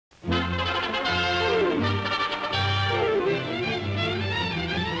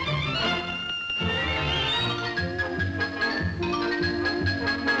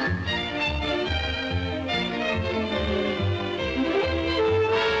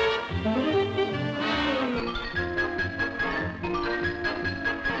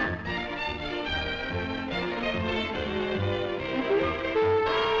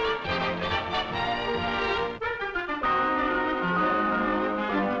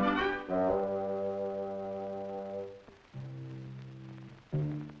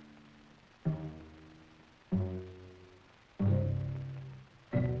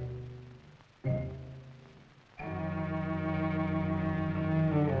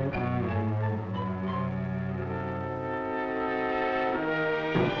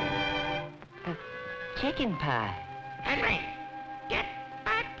Chicken pie. Henry, get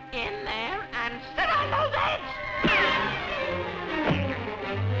back in there and sit on those eggs!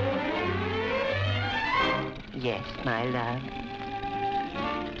 Yes, my love.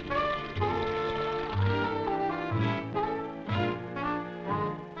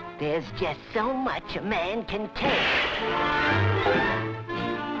 There's just so much a man can take.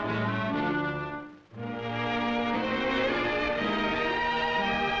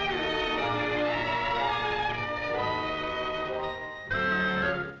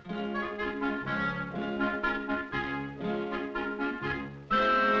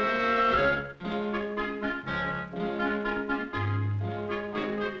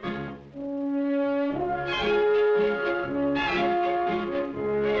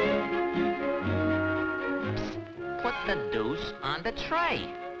 Put the deuce on the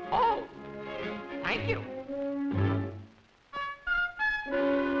tray. Oh, thank you.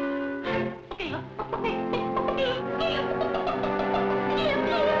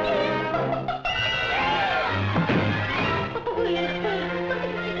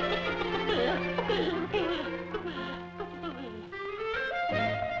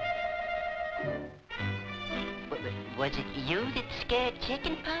 Was it you that scared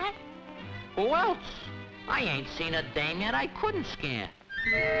Chicken Pie? Who else? I ain't seen a dame yet I couldn't scare.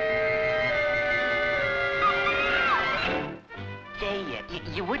 Say,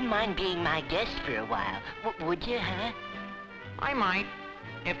 you wouldn't mind being my guest for a while, would you, huh? I might,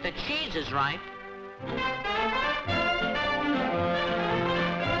 if the cheese is right.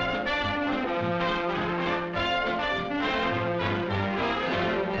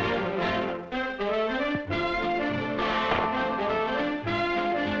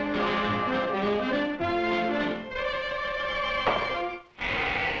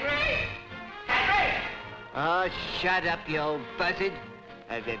 Oh, shut up, you old buzzard.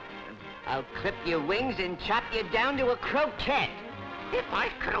 I'll clip your wings and chop you down to a croquette. If I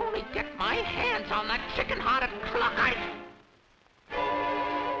could only get my hands on that chicken-hearted clock,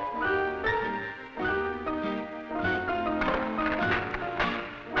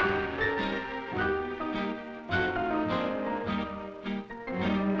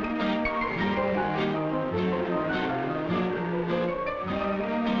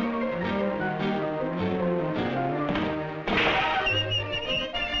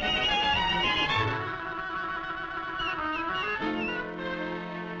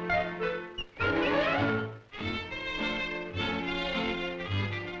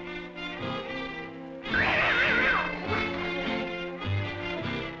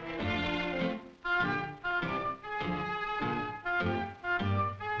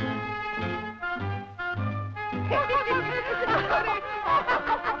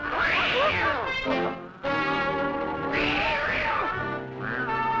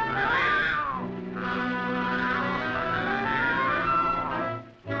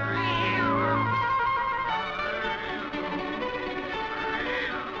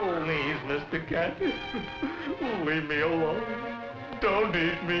 Please, Mr. Cat, leave me alone. Don't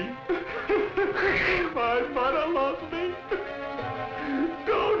eat me. My mother loves me.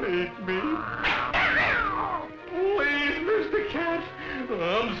 Don't eat me. Please, Mr. Cat,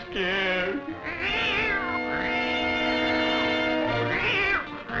 I'm scared.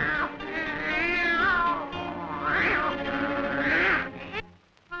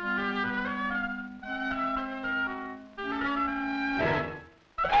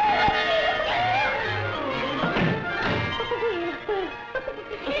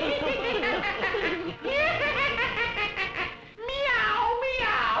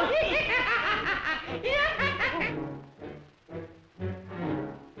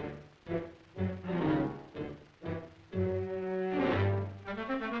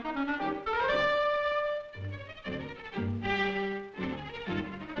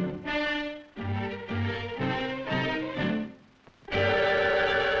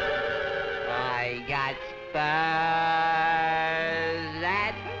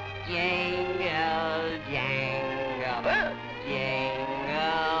 That jingle, jangle, jingle,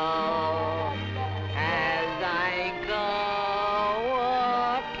 as I go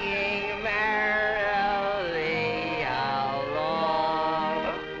walking merrily along.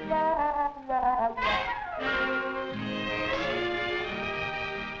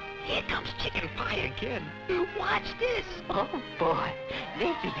 Here comes Chicken Pie again. Watch this. Oh, boy,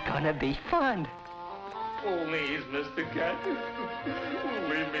 this is gonna be fun. Please, Mr. Cat,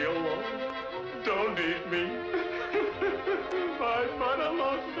 leave me alone. Don't eat me. My mother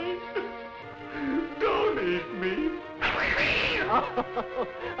loves me. Don't eat me.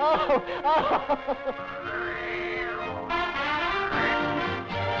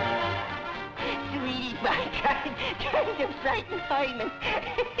 by trying to frighten Hyman.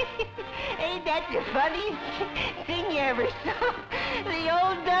 Ain't that the funniest thing you ever saw? The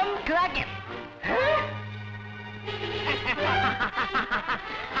old dumb clucket. Huh?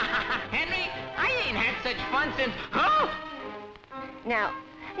 Henry, I ain't had such fun since... Huh? Now,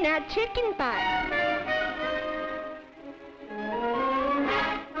 chicken pie.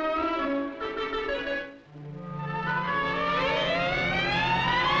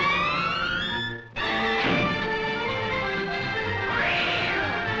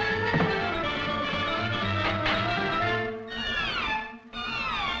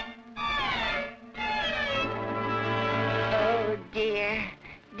 Oh, dear.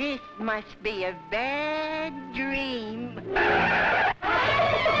 This must be a bad dream.